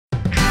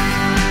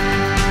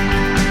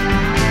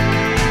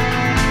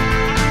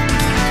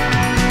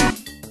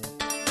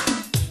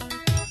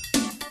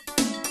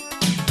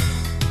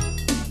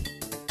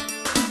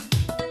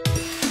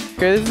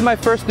Okay, this is my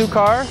first new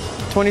car,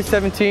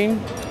 2017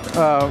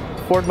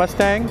 Ford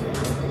Mustang,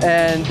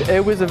 and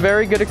it was a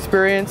very good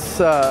experience.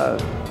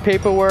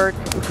 Paperwork,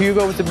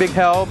 Hugo was a big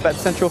help at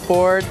Central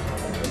Ford,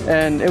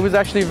 and it was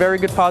actually a very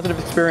good positive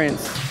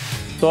experience.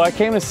 So I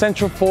came to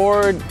Central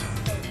Ford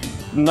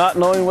not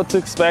knowing what to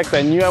expect.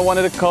 I knew I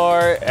wanted a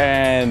car,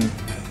 and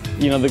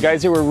the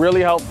guys here were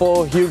really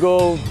helpful,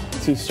 Hugo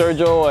to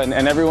Sergio and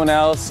everyone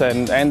else,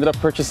 and I ended up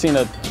purchasing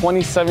a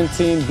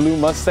 2017 blue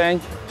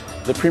Mustang,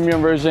 the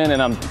premium version,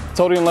 and I'm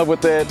totally in love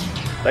with it.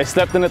 I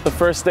slept in it the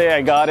first day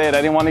I got it.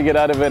 I didn't want to get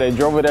out of it. I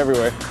drove it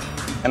everywhere,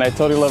 and I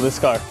totally love this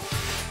car.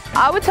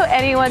 I would tell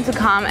anyone to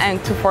come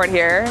and to Ford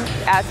here,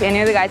 ask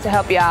any of the guys to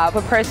help you out,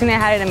 but personally I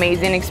had an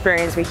amazing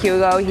experience with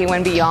Hugo. He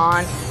went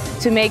beyond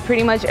to make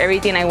pretty much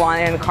everything I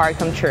wanted in a car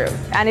come true.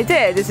 And it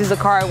did. This is the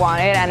car I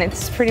wanted, and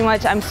it's pretty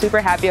much, I'm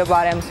super happy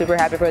about it. I'm super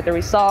happy with the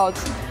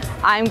results.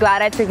 I'm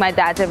glad I took my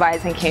dad's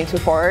advice and came to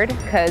Ford,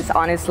 because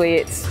honestly,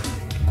 it's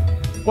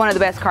one of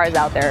the best cars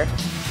out there.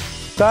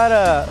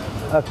 Got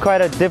quite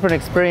a different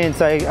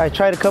experience. I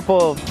tried a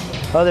couple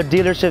other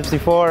dealerships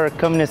before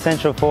coming to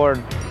Central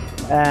Ford,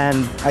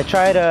 and I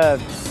tried to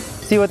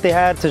see what they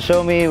had to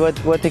show me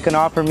what they can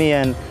offer me,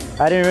 and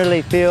I didn't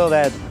really feel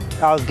that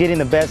I was getting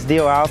the best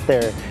deal out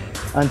there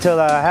until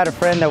I had a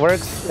friend that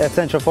works at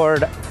Central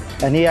Ford,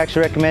 and he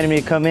actually recommended me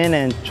to come in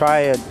and try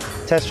a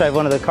test drive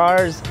one of the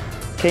cars.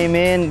 Came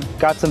in,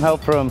 got some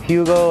help from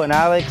Hugo and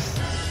Alex,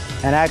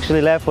 and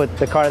actually left with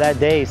the car that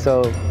day.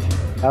 So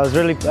I was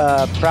really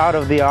proud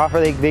of the offer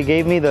they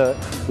gave me, the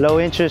low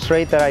interest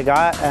rate that I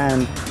got,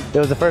 and it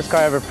was the first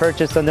car I ever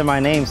purchased under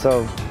my name.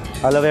 So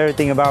I love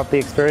everything about the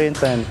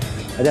experience, and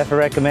I definitely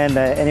recommend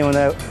that anyone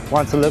that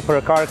wants to look for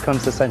a car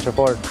comes to Central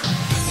Ford.